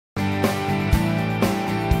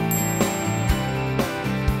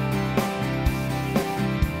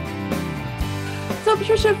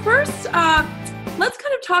Patricia, first, let's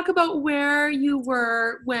kind of talk about where you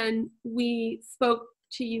were when we spoke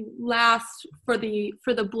to you last for the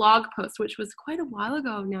blog post, which was quite a while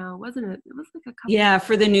ago now, wasn't it? It was like a couple. Yeah,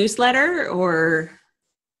 for the newsletter or.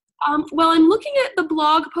 Well, I'm looking at the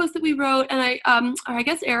blog post that we wrote, and I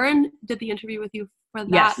guess Erin did the interview with you for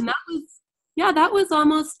that, yes. And that was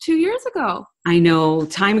almost 2 years ago. I know,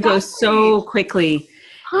 time goes so quickly.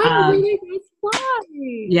 Time really goes fly.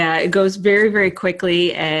 Yeah, it goes very, very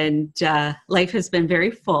quickly, and life has been very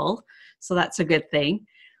full, so that's a good thing.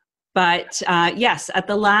 But yes, at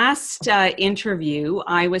the last interview,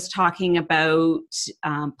 I was talking about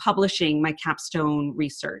publishing my capstone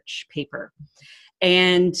research paper,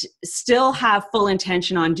 and still have full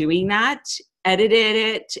intention on doing that. Edited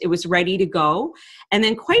it, it was ready to go. And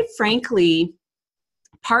then quite frankly,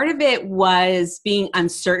 part of it was being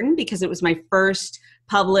uncertain because it was my first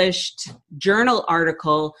published journal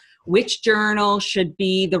article, which journal should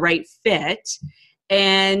be the right fit.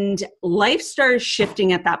 And life started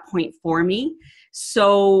shifting at that point for me.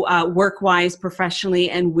 So work-wise,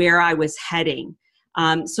 professionally, and where I was heading.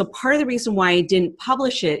 So part of the reason why I didn't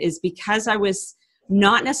publish it is because I was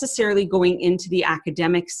not necessarily going into the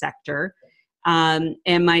academic sector. And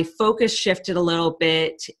my focus shifted a little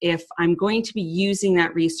bit. If I'm going to be using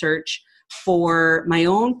that research for my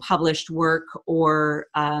own published work or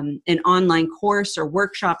an online course or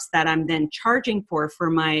workshops that I'm then charging for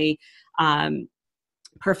my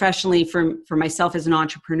professionally for myself as an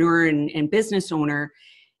entrepreneur and business owner,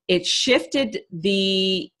 it shifted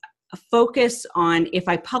the focus on if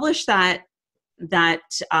I publish that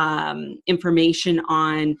information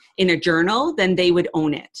in a journal, then they would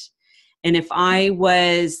own it. And if I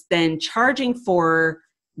was then charging for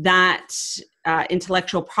that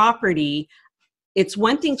intellectual property, it's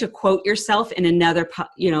one thing to quote yourself in another,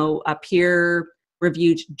 a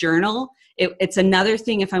peer-reviewed journal. It's another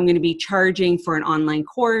thing if I'm going to be charging for an online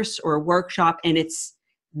course or a workshop, and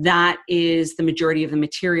that is the majority of the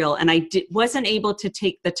material. And I wasn't able to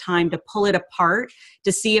take the time to pull it apart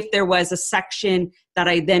to see if there was a section that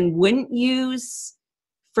I then wouldn't use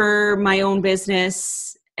for my own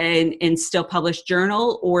business and still publish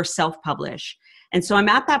journal or self-publish. And so I'm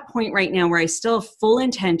at that point right now where I still have full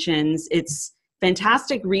intentions. It's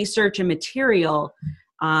fantastic research and material,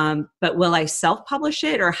 but will I self-publish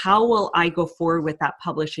it, or how will I go forward with that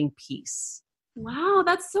publishing piece? Wow,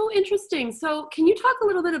 that's so interesting. So can you talk a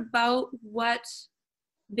little bit about what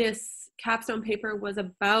this capstone paper was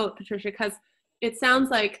about, Patricia? Because it sounds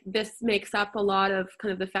like this makes up a lot of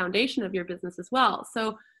kind of the foundation of your business as well.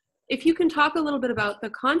 So if you can talk a little bit about the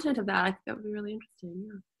content of that, I think that would be really interesting.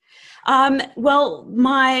 Yeah. Well,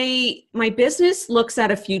 my business looks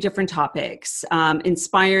at a few different topics,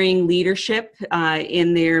 inspiring leadership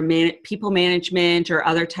in their people management or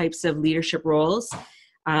other types of leadership roles.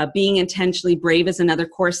 Being intentionally brave is another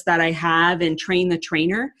course that I have, and train the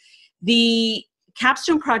trainer. The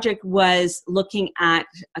Capstone project was looking at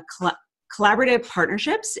collaborative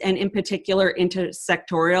partnerships, and in particular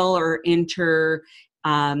intersectorial or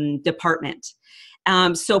department.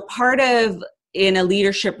 So part of in a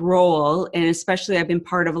leadership role, and especially I've been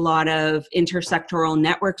part of a lot of intersectoral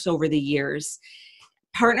networks over the years,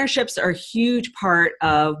 partnerships are a huge part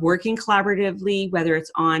of working collaboratively, whether it's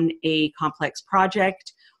on a complex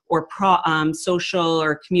project or social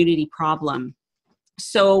or community problem.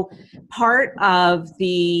 So part of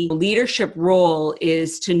the leadership role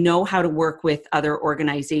is to know how to work with other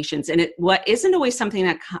organizations. And what isn't always something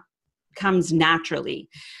that comes naturally.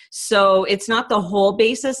 So it's not the whole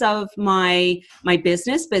basis of my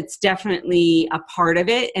business, but it's definitely a part of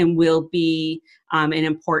it, and will be an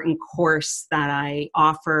important course that I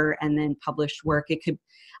offer, and then published work. It could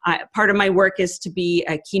part of my work is to be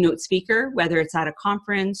a keynote speaker, whether it's at a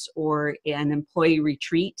conference or an employee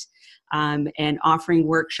retreat, and offering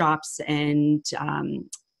workshops and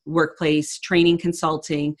workplace training,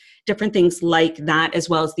 consulting, different things like that, as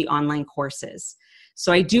well as the online courses.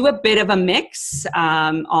 So I do a bit of a mix,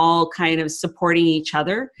 all kind of supporting each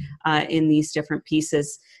other in these different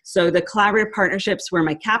pieces. So the collaborative partnerships where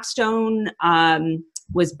my capstone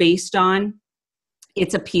was based on,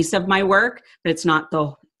 it's a piece of my work, but it's not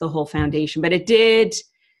the whole foundation. But it did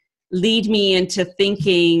lead me into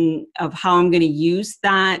thinking of how I'm going to use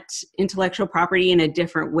that intellectual property in a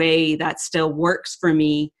different way that still works for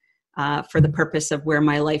me for the purpose of where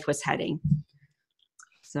my life was heading.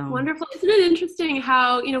 So wonderful. Isn't it interesting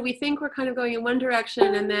how, we think we're kind of going in one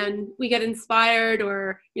direction, and then we get inspired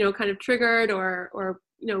or, kind of triggered or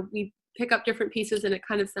we pick up different pieces and it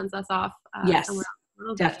kind of sends us off. Yes,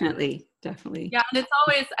 definitely. Yeah. And it's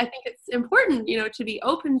always, I think it's important, to be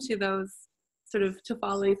open to those to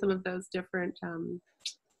following some of those different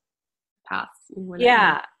paths?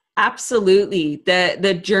 Yeah, absolutely.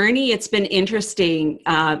 The journey, it's been interesting,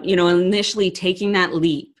 initially taking that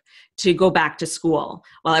leap to go back to school.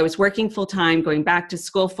 While I was working full-time, going back to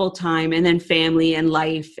school full-time, and then family and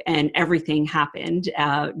life and everything happened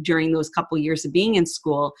during those couple years of being in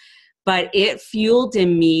school. But it fueled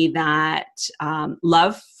in me that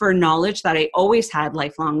love for knowledge that I always had,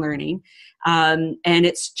 lifelong learning. And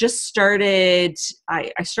it's just started,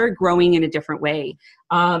 I started growing in a different way.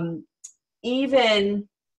 Even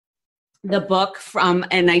the book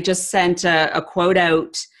and I just sent a quote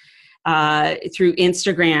out through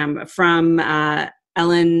Instagram from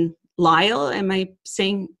Ellen Lyle. Am I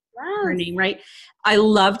saying her name right? I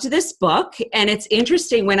loved this book, and it's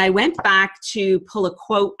interesting. When I went back to pull a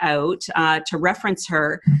quote out to reference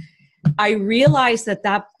her, I realized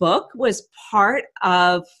that book was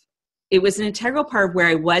it was an integral part of where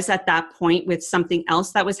I was at that point with something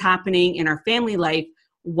else that was happening in our family life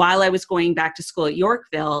while I was going back to school at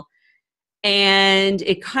Yorkville. And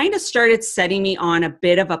it kind of started setting me on a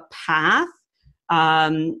bit of a path,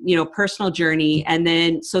 personal journey. And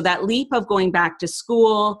then, so that leap of going back to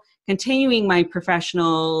school, continuing my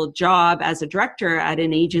professional job as a director at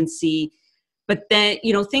an agency, but then,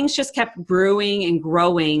 things just kept brewing and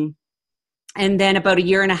growing. And then about a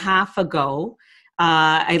year and a half ago,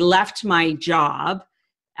 I left my job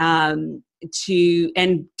and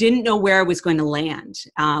didn't know where I was going to land,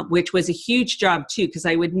 which was a huge job too, because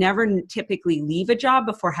I would never typically leave a job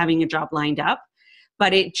before having a job lined up,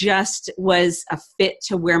 but it just was a fit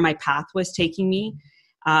to where my path was taking me.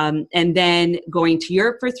 And then going to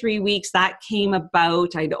Europe for 3 weeks, that came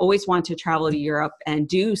about. I'd always wanted to travel to Europe and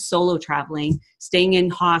do solo traveling, staying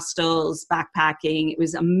in hostels, backpacking. It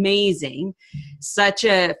was amazing. Such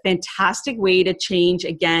a fantastic way to change,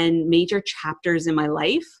 again, major chapters in my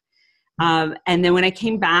life. And then when I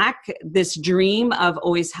came back, this dream of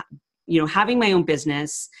always, having my own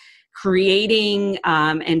business, creating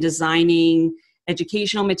and designing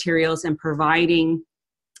educational materials and providing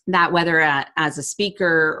that, whether as a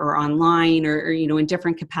speaker or online or in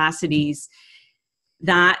different capacities,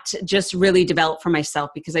 that just really developed for myself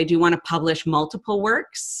because I do want to publish multiple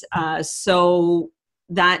works. So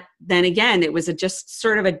that then again, it was just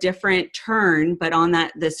sort of a different turn, but on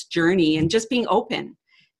this journey and just being open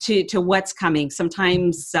to what's coming.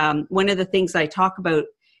 Sometimes one of the things I talk about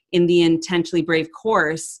in the Intentionally Brave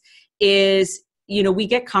course is, we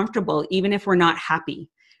get comfortable even if we're not happy.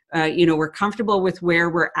 We're comfortable with where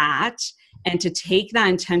we're at, and to take that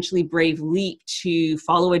intentionally brave leap to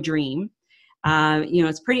follow a dream,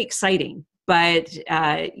 it's pretty exciting. But,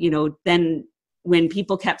 then when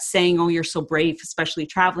people kept saying, oh, you're so brave, especially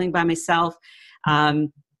traveling by myself,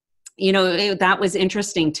 that was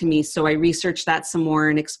interesting to me. So I researched that some more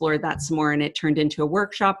and explored that some more, and it turned into a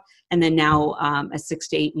workshop, and then now a 6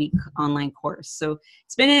 to 8 week online course. So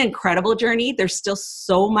it's been an incredible journey. There's still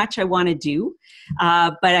so much I want to do,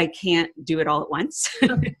 but I can't do it all at once.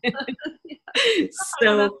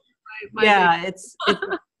 So yeah,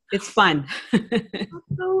 it's fun.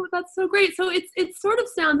 That's so great. So it sort of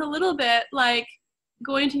sounds a little bit like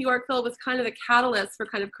going to Yorkville was kind of the catalyst for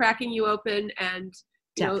kind of cracking you open and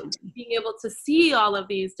being able to see all of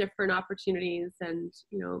these different opportunities and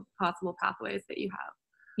possible pathways that you have.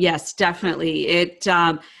 Yes, definitely.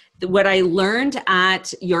 What I learned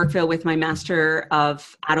at Yorkville with my Master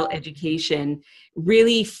of Adult Education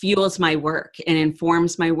really fuels my work and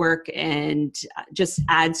informs my work and just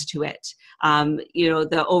adds to it.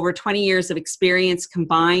 The over 20 years of experience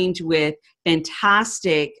combined with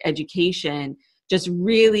fantastic education just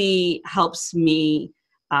really helps me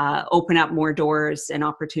open up more doors and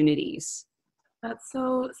opportunities. That's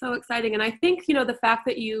so exciting. And I think, the fact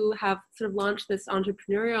that you have sort of launched this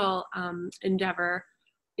entrepreneurial endeavor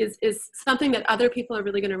is something that other people are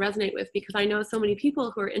really going to resonate with, because I know so many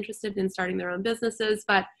people who are interested in starting their own businesses,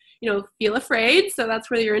 but, feel afraid. So that's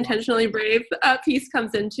where your intentionally brave piece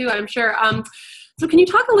comes into, I'm sure. So can you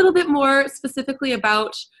talk a little bit more specifically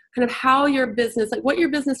about kind of how your business, like what your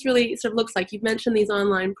business really sort of looks like? You've mentioned these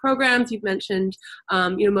online programs, you've mentioned,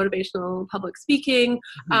 motivational public speaking.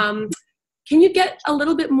 Can you get a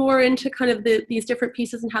little bit more into kind of these different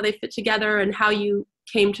pieces and how they fit together and how you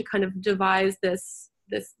came to kind of devise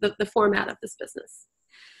the format of this business?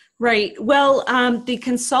 Right. Well, the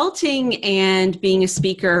consulting and being a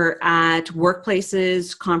speaker at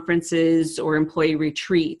workplaces, conferences, or employee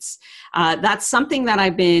retreats, that's something that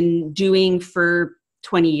I've been doing for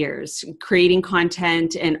 20 years, creating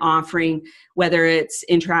content and offering, whether it's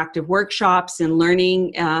interactive workshops and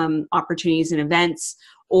learning opportunities and events,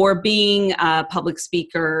 or being a public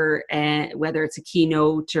speaker, and whether it's a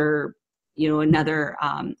keynote or another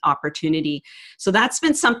opportunity. So that's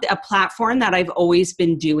been a platform that I've always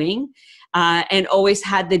been doing, and always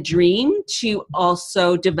had the dream to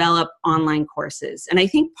also develop online courses. And I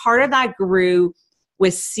think part of that grew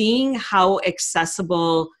with seeing how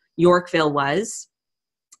accessible Yorkville was,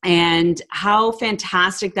 and how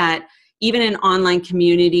fantastic that even an online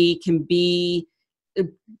community can be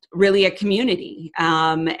really a community.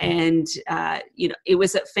 It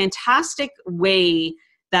was a fantastic way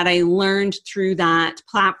that I learned through that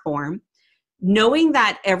platform, knowing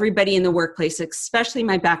that everybody in the workplace, especially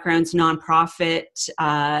my background's nonprofit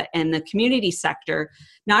and the community sector,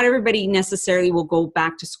 not everybody necessarily will go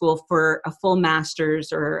back to school for a full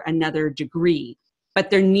master's or another degree, but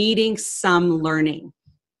they're needing some learning.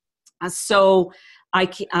 So I'm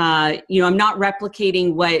not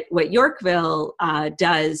replicating what Yorkville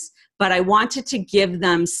does, but I wanted to give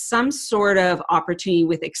them some sort of opportunity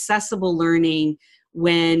with accessible learning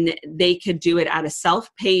when they could do it at a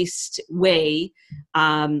self-paced way.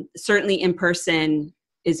 Certainly in person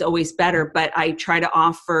is always better, but I try to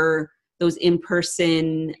offer those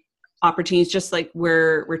in-person opportunities, just like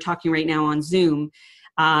we're talking right now on Zoom,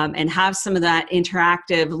 and have some of that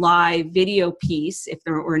interactive live video piece if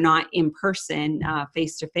we're not in person,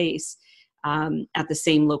 face-to-face, at the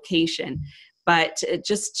same location. But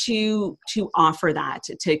just to offer that,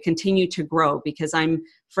 to continue to grow, because I'm a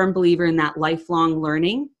firm believer in that lifelong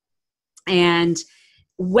learning. And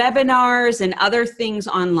webinars and other things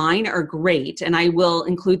online are great, and I will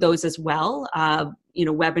include those as well.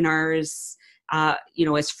 Webinars,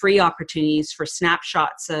 as free opportunities for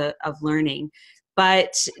snapshots of learning.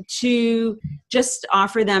 But to just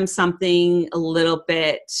offer them something a little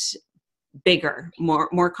bit bigger,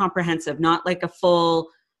 more comprehensive, not like a full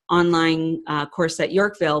online course at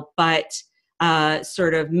Yorkville, but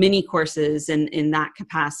sort of mini courses in that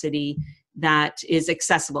capacity that is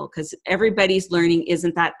accessible, because everybody's learning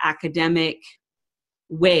isn't that academic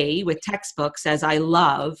way with textbooks, as I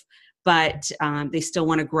love, but they still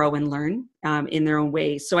want to grow and learn in their own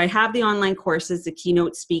ways. So I have the online courses, the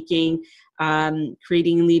keynote speaking,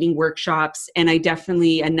 creating and leading workshops, and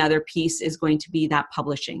another piece is going to be that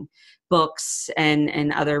publishing books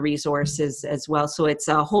and other resources as well. So it's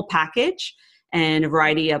a whole package and a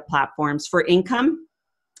variety of platforms for income,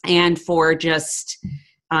 and for just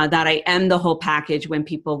that I am the whole package when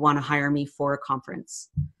people want to hire me for a conference.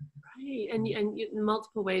 Right, and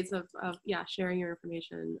multiple ways of sharing your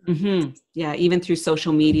information. Mm-hmm. Yeah, even through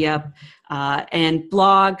social media and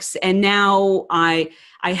blogs. And now I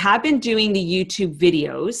have been doing the YouTube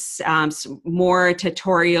videos, more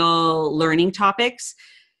tutorial learning topics.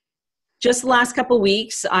 Just the last couple of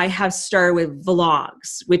weeks, I have started with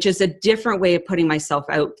vlogs, which is a different way of putting myself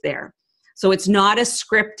out there. So it's not a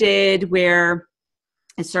scripted where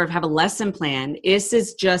I sort of have a lesson plan. This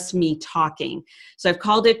is just me talking. So I've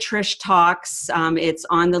called it Trish Talks. It's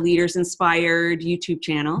on the Leaders Inspired YouTube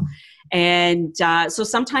channel. And so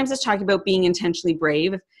sometimes it's talking about being intentionally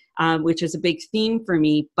brave, which is a big theme for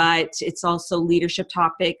me, but it's also leadership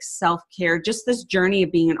topics, self-care, just this journey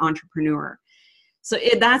of being an entrepreneur. So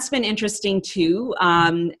that's been interesting too,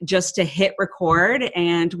 just to hit record.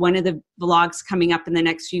 And one of the vlogs coming up in the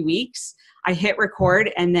next few weeks, I hit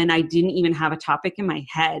record and then I didn't even have a topic in my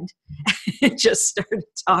head. It just started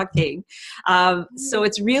talking. So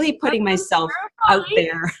it's really putting myself out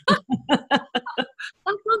there. That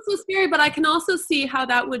sounds so scary, but I can also see how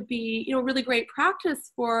that would be, really great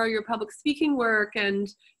practice for your public speaking work, and,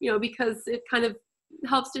 because it kind of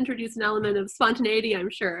helps to introduce an element of spontaneity,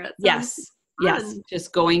 I'm sure. Yes,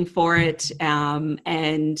 just going for it.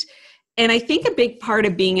 And I think a big part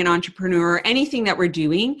of being an entrepreneur, anything that we're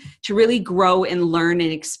doing, to really grow and learn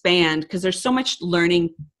and expand, because there's so much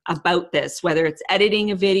learning about this, whether it's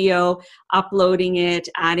editing a video, uploading it,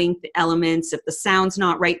 adding the elements. If the sound's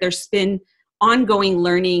not right, there's been ongoing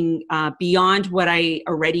learning beyond what I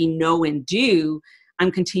already know and do.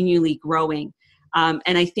 I'm continually growing. And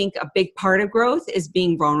I think a big part of growth is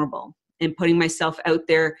being vulnerable and putting myself out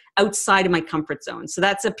there outside of my comfort zone. So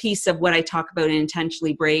that's a piece of what I talk about in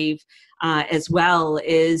Intentionally Brave as well,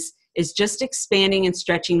 is just expanding and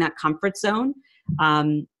stretching that comfort zone.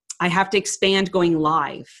 I have to expand going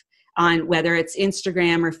live on whether it's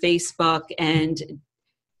Instagram or Facebook, and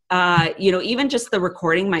even just the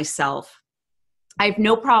recording myself. I have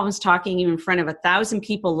no problems talking even in front of 1,000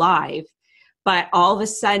 people live, but all of a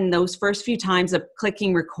sudden those first few times of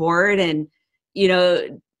clicking record and,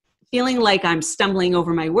 feeling like I'm stumbling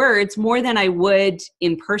over my words more than I would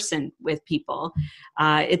in person with people.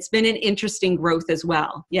 It's been an interesting growth as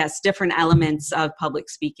well. Yes, different elements of public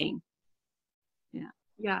speaking.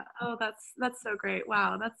 Yeah. Oh, that's so great.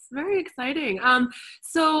 Wow, that's very exciting.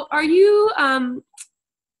 So are you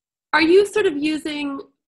sort of using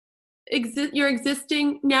your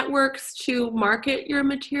existing networks to market your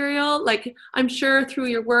material? Like, I'm sure through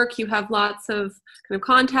your work you have lots of kind of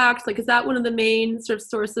contacts. Like, is that one of the main sort of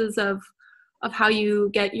sources of how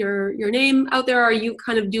you get your name out there? Are you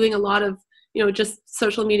kind of doing a lot of, just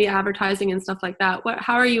social media advertising and stuff like that?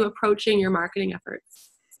 How are you approaching your marketing efforts?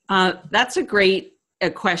 That's a great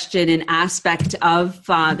question and aspect of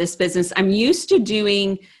this business. I'm used to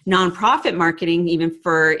doing nonprofit marketing, even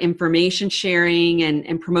for information sharing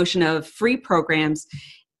and promotion of free programs,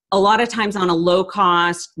 a lot of times on a low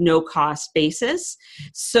cost, no cost basis.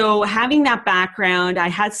 So having that background, I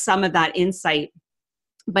had some of that insight,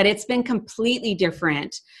 but it's been completely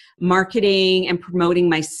different marketing and promoting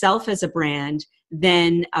myself as a brand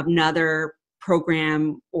than another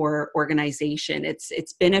program or organization.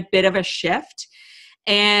 It's been a bit of a shift.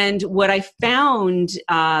 And what I found,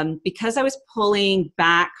 because I was pulling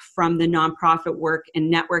back from the nonprofit work and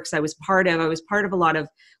networks I was part of a lot of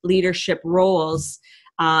leadership roles,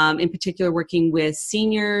 in particular working with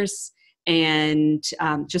seniors and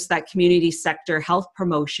just that community sector health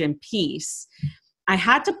promotion piece. I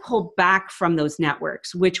had to pull back from those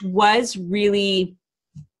networks, which was really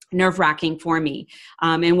nerve-wracking for me.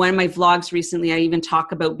 In one of my vlogs recently, I even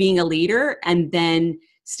talk about being a leader and then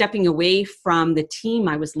stepping away from the team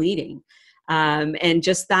I was leading. And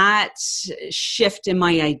just that shift in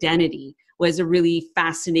my identity was a really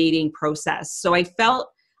fascinating process. So I felt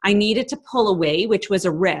I needed to pull away, which was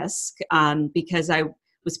a risk, because I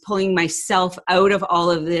was pulling myself out of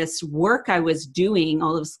all of this work I was doing,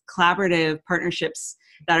 all of those collaborative partnerships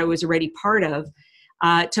that I was already part of,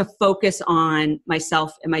 to focus on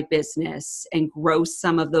myself and my business and grow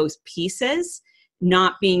some of those pieces,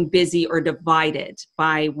 not being busy or divided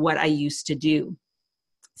by what I used to do.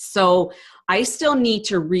 So I still need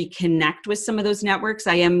to reconnect with some of those networks.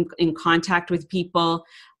 I am in contact with people.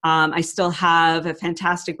 I still have a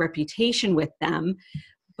fantastic reputation with them,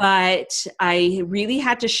 but I really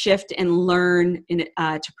had to shift and learn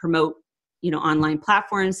to promote, online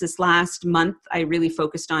platforms. This last month, I really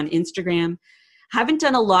focused on Instagram. Haven't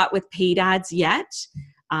done a lot with paid ads yet.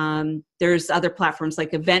 There's other platforms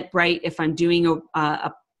like Eventbrite if I'm doing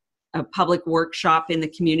a public workshop in the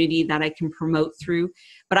community that I can promote through.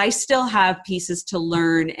 But I still have pieces to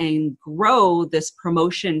learn and grow this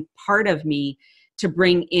promotion part of me to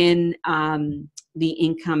bring in the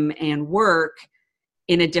income and work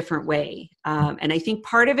in a different way. And I think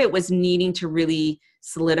part of it was needing to really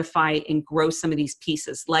solidify and grow some of these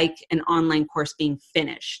pieces, like an online course being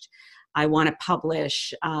finished. I want to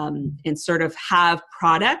publish and sort of have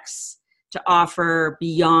products to offer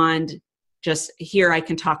beyond just here I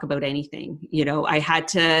can talk about anything. I had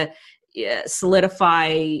to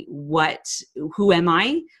solidify who am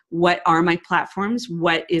I? What are my platforms?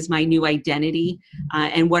 What is my new identity?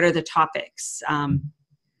 And what are the topics?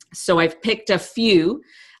 So I've picked a few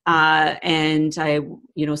and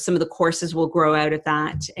some of the courses will grow out of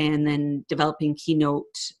that, and then developing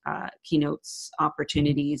keynotes,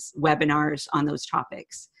 opportunities, webinars on those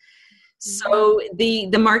topics. So the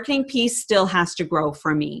marketing piece still has to grow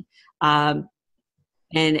for me. And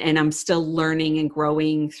I'm still learning and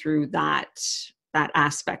growing through that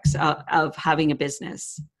aspects of having a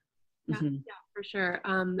business. Yeah, yeah, for sure.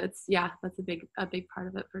 That's a big part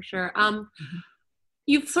of it for sure.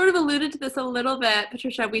 You've sort of alluded to this a little bit,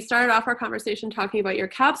 Patricia. We started off our conversation talking about your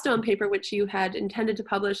capstone paper, which you had intended to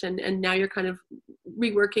publish, and now you're kind of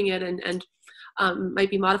reworking it and might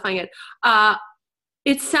be modifying it.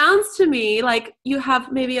 It sounds to me like you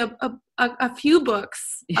have maybe a few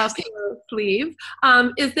books up your sleeve.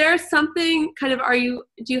 Is there something do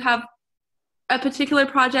you have a particular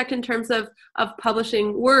project in terms of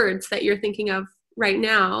publishing words that you're thinking of right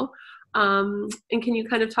now? And can you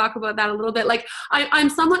kind of talk about that a little bit? Like I'm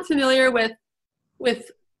somewhat familiar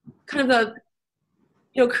with kind of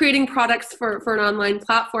the, creating products for an online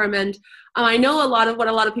platform. And I know a lot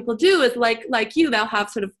of people do is like you, they'll have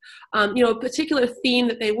sort of, a particular theme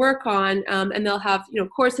that they work on, and they'll have,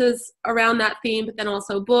 courses around that theme, but then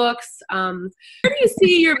also books. Where do you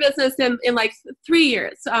see your business in like 3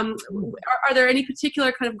 years? Are there any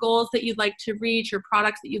particular kind of goals that you'd like to reach, or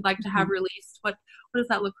products that you'd like to have released? What does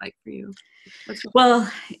that look like for you? Well,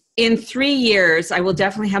 in 3 years, I will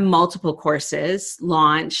definitely have multiple courses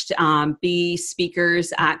launched, be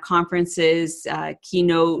speakers at conferences,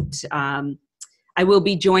 keynote. I will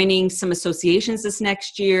be joining some associations this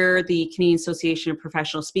next year, the Canadian Association of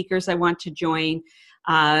Professional Speakers I want to join,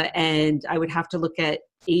 and I would have to look at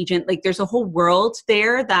agent. Like there's a whole world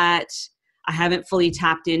there that I haven't fully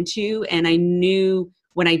tapped into, and I knew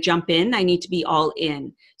when I jump in, I need to be all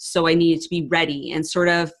in. So I needed to be ready and sort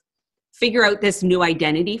of figure out this new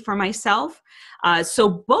identity for myself. So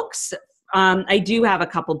books, I do have a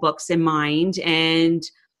couple books in mind, and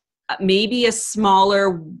maybe a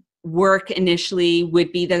smaller work initially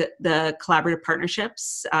would be the collaborative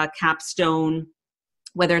partnerships, Capstone,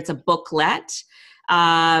 whether it's a booklet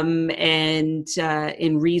and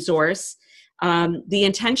in resource. The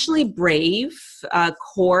Intentionally Brave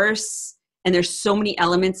course, and there's so many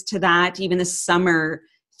elements to that. Even this summer,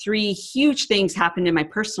 3 huge things happened in my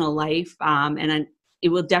personal life, and it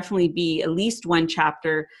will definitely be at least one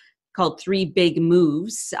chapter called 3 Big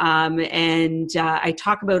Moves. I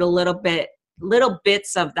talk about little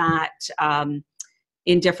bits of that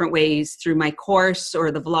in different ways through my course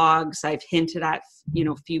or the vlogs. I've hinted at,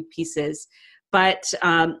 a few pieces, but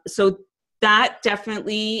so that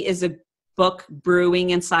definitely is a book brewing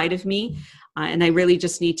inside of me. And I really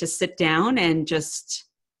just need to sit down and just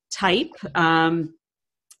type. And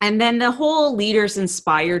then the whole Leaders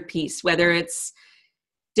Inspired piece, whether it's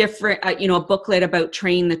different, a booklet about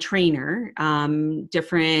Train the Trainer,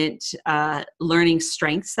 different learning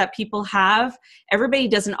strengths that people have. Everybody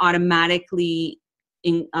doesn't automatically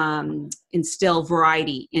instill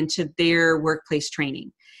variety into their workplace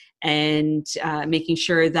training, and making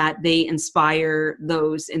sure that they inspire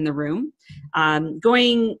those in the room.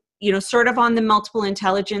 Going, sort of on the multiple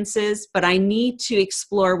intelligences, but I need to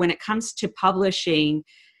explore when it comes to publishing.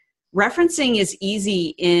 Referencing is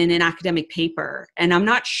easy in an academic paper, and I'm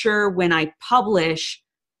not sure when I publish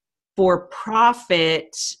for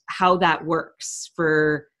profit how that works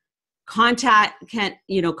for contacting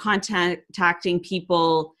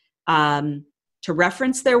people to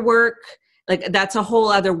reference their work. Like, that's a whole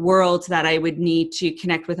other world that I would need to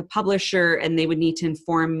connect with a publisher, and they would need to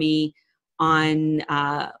inform me on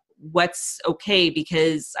what's okay,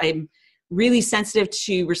 because I'm really sensitive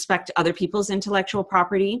to respect other people's intellectual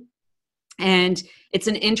property. And it's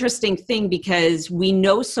an interesting thing because we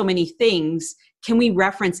know so many things. Can we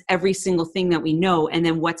reference every single thing that we know? And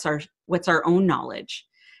then what's our own knowledge?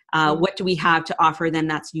 What do we have to offer them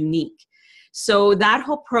that's unique? So that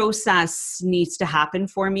whole process needs to happen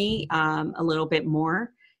for me a little bit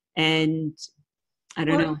more. And I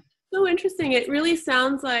don't know. So interesting. It really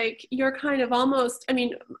sounds like you're kind of almost,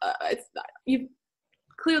 you've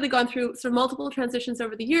clearly gone through sort of multiple transitions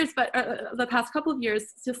over the years, but the past couple of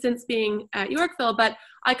years, just since being at Yorkville. But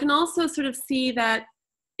I can also sort of see that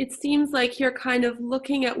it seems like you're kind of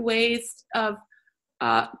looking at ways of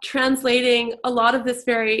translating a lot of this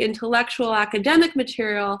very intellectual academic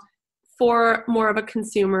material for more of a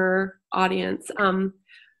consumer audience.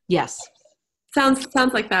 Yes. Sounds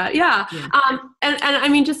like that. Yeah. And I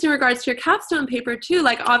mean, just in regards to your capstone paper too,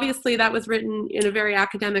 like obviously that was written in a very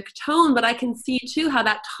academic tone, but I can see too how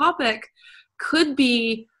that topic could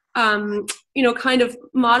be, kind of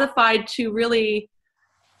modified to really,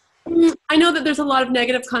 I know that there's a lot of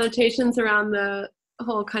negative connotations around the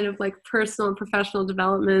whole kind of like personal and professional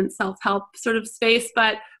development, self-help sort of space,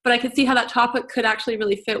 but I could see how that topic could actually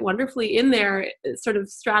really fit wonderfully in there, sort of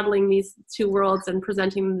straddling these two worlds and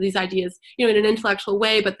presenting these ideas, in an intellectual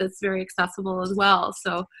way, but that's very accessible as well.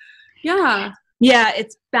 So, yeah. Yeah,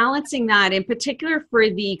 it's balancing that. In particular for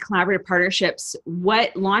the collaborative partnerships,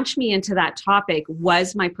 what launched me into that topic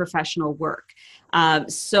was my professional work.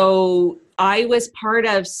 So I was part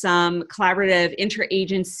of some collaborative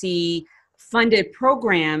interagency funded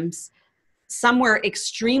programs. Some were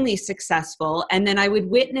extremely successful, and then I would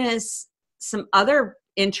witness some other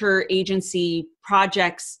interagency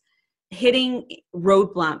projects hitting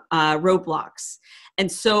roadblocks.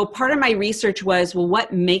 And so part of my research was, well,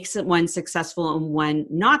 what makes it one successful and one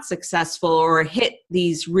not successful, or hit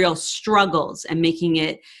these real struggles and making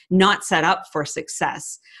it not set up for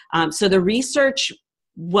success? So the research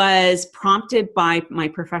was prompted by my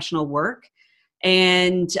professional work,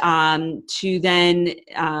 and to then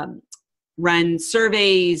run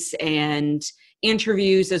surveys and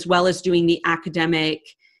interviews, as well as doing the academic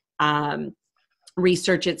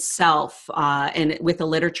research itself and with a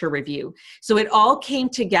literature review. So it all came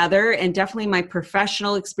together, and definitely my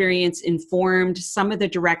professional experience informed some of the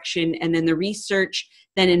direction, and then the research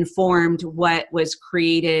then informed what was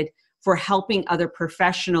created for helping other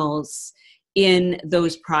professionals in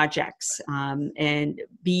those projects. And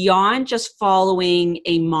beyond just following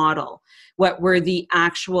a model, what were the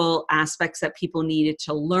actual aspects that people needed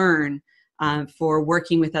to learn for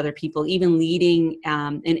working with other people, even leading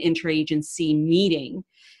an interagency meeting.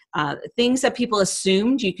 Things that people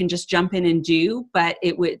assumed you can just jump in and do, but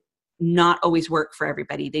it would not always work for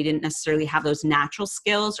everybody. They didn't necessarily have those natural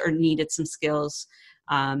skills, or needed some skill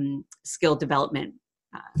development.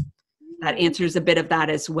 that answers a bit of that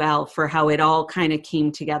as well for how it all kind of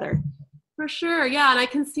came together. For sure. Yeah. And I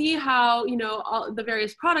can see how, all the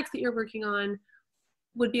various products that you're working on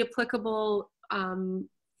would be applicable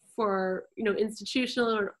for,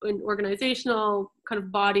 institutional or organizational kind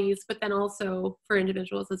of bodies, but then also for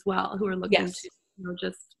individuals as well who are looking to,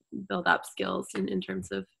 just build up skills in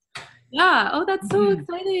terms of, yeah. Oh, that's so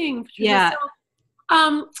exciting, Patricia.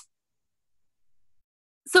 Yeah.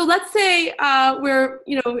 So let's say we're,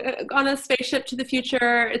 on a spaceship to the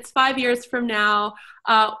future. It's 5 years from now.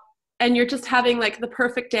 And you're just having like the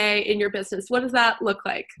perfect day in your business. What does that look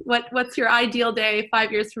like? What's your ideal day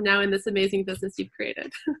 5 years from now in this amazing business you've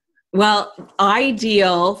created? Well,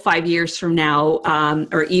 ideal 5 years from now,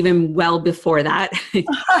 or even well before that,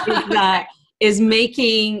 is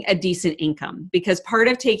making a decent income. Because part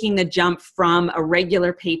of taking the jump from a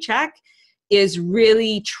regular paycheck is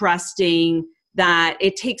really trusting that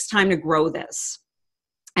it takes time to grow this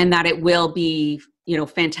and that it will be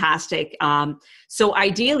fantastic. So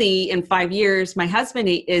ideally in 5 years, my husband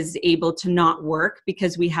is able to not work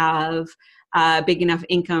because we have a big enough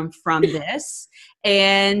income from this,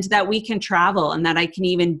 and that we can travel and that I can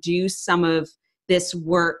even do some of this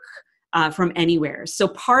work from anywhere. So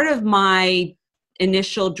part of my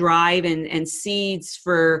initial drive and seeds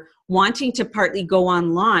for wanting to partly go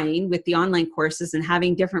online with the online courses and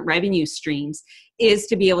having different revenue streams is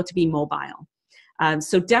to be able to be mobile.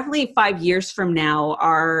 So definitely 5 years from now,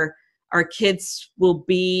 our kids will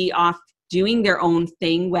be off doing their own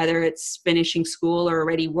thing, whether it's finishing school or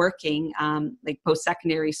already working, like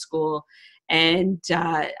post-secondary school. And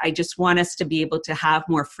I just want us to be able to have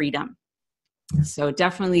more freedom. So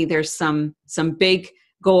definitely there's some big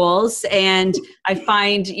goals. And I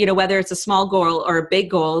find, whether it's a small goal or a big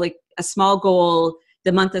goal, like a small goal,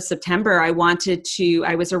 the month of September, I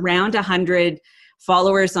was around 100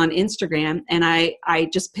 followers on Instagram. And I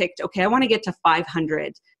just picked, okay, I want to get to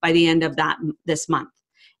 500 by the end of this month.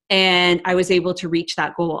 And I was able to reach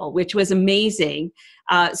that goal, which was amazing.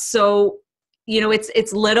 So,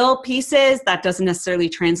 it's little pieces that doesn't necessarily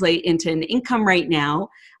translate into an income right now.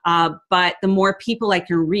 But the more people I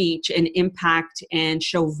can reach and impact and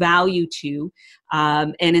show value to,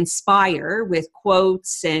 and inspire with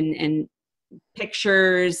quotes and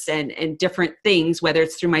pictures and different things, whether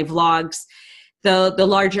it's through my vlogs, the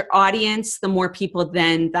larger audience, the more people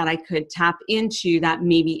then that I could tap into that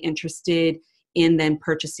may be interested in then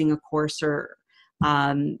purchasing a course or,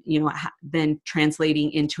 then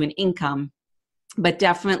translating into an income. But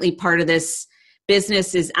definitely part of this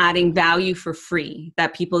business is adding value for free,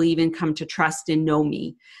 that people even come to trust and know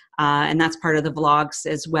me. And that's part of the vlogs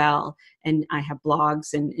as well. And I have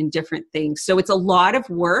blogs and different things. So it's a lot of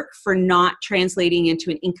work for not translating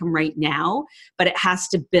into an income right now, but it has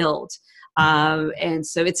to build. And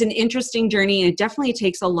so it's an interesting journey, and it definitely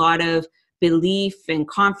takes a lot of belief and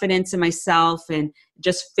confidence in myself and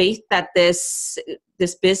just faith that this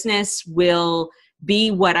business will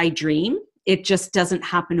be what I dream. It just doesn't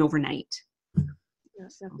happen overnight.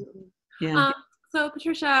 Yes, definitely. Yeah. So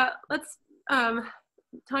Patricia, let's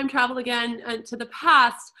time travel again to the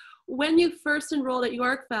past. When you first enrolled at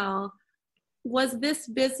Yorkville, was this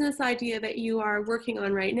business idea that you are working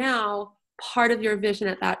on right now part of your vision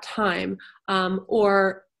at that time,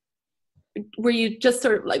 or were you just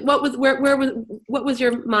sort of like, what was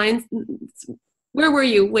your mind? Where were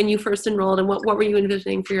you when you first enrolled, and what were you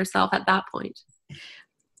envisioning for yourself at that point?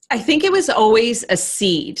 I think it was always a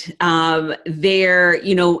seed. It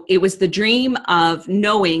was the dream of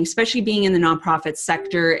knowing, especially being in the nonprofit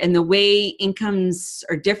sector and the way incomes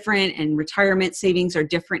are different and retirement savings are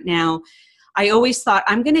different now. I always thought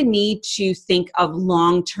I'm going to need to think of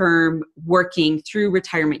long-term working through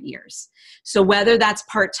retirement years. So whether that's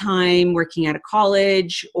part-time working at a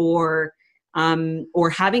college or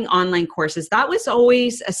having online courses, that was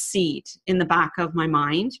always a seed in the back of my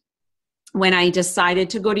mind when I decided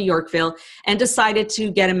to go to Yorkville and decided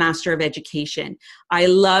to get a Master of Education. I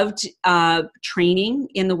loved training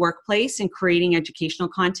in the workplace and creating educational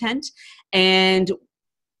content, and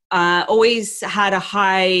always had a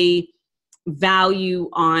high value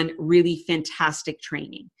on really fantastic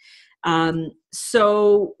training.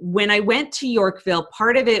 So when I went to Yorkville,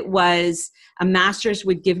 part of it was a master's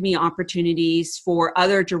would give me opportunities for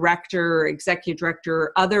other director or executive director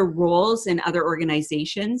or other roles in other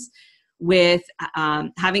organizations. With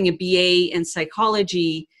having a BA in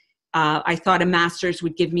psychology, I thought a master's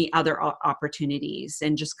would give me other opportunities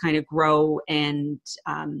and just kind of grow and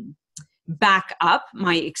back up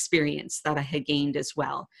my experience that I had gained as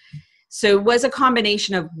well. So it was a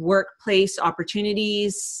combination of workplace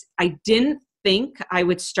opportunities. I didn't think I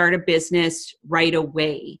would start a business right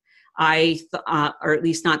away. or at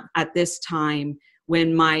least not at this time,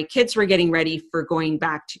 when my kids were getting ready for going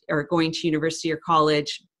to university or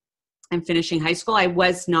college and finishing high school, I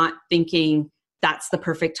was not thinking that's the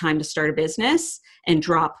perfect time to start a business and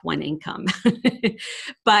drop one income.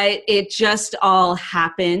 But it just all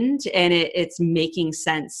happened, and it's making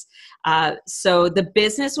sense. So the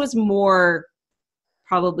business was more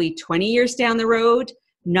probably 20 years down the road,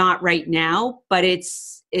 not right now, but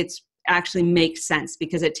it's actually makes sense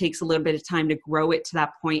because it takes a little bit of time to grow it to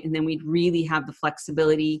that point, and then we'd really have the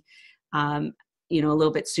flexibility, a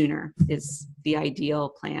little bit sooner is the ideal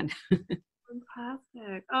plan.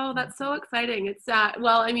 Fantastic. Oh, that's so exciting. It's I've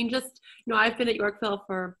been at Yorkville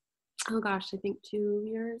for, I think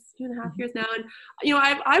 2.5 years now. And,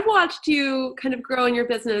 I've watched you kind of grow in your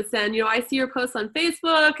business, and, I see your posts on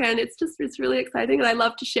Facebook, and it's really exciting. And I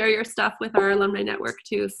love to share your stuff with our alumni network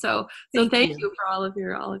too. So thank you for all of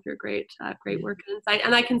your great work and insight.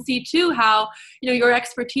 And I can see too how, your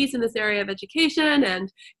expertise in this area of education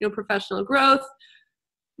and, professional growth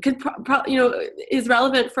is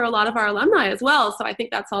relevant for a lot of our alumni as well. So I think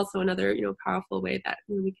that's also another, powerful way that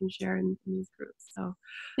we can share in these groups. So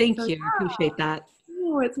thank you. Yeah. I appreciate that.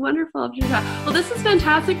 Oh, it's wonderful. Well, this is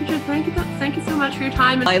fantastic, Patricia. Thank you so much for your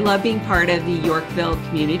time. I love being part of the Yorkville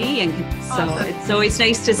community, and so awesome. It's always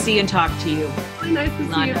nice to see and talk to you. Really nice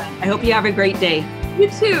to see you. I hope you have a great day. You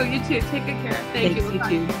too. Take good care. Thank you. You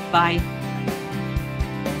too. Bye.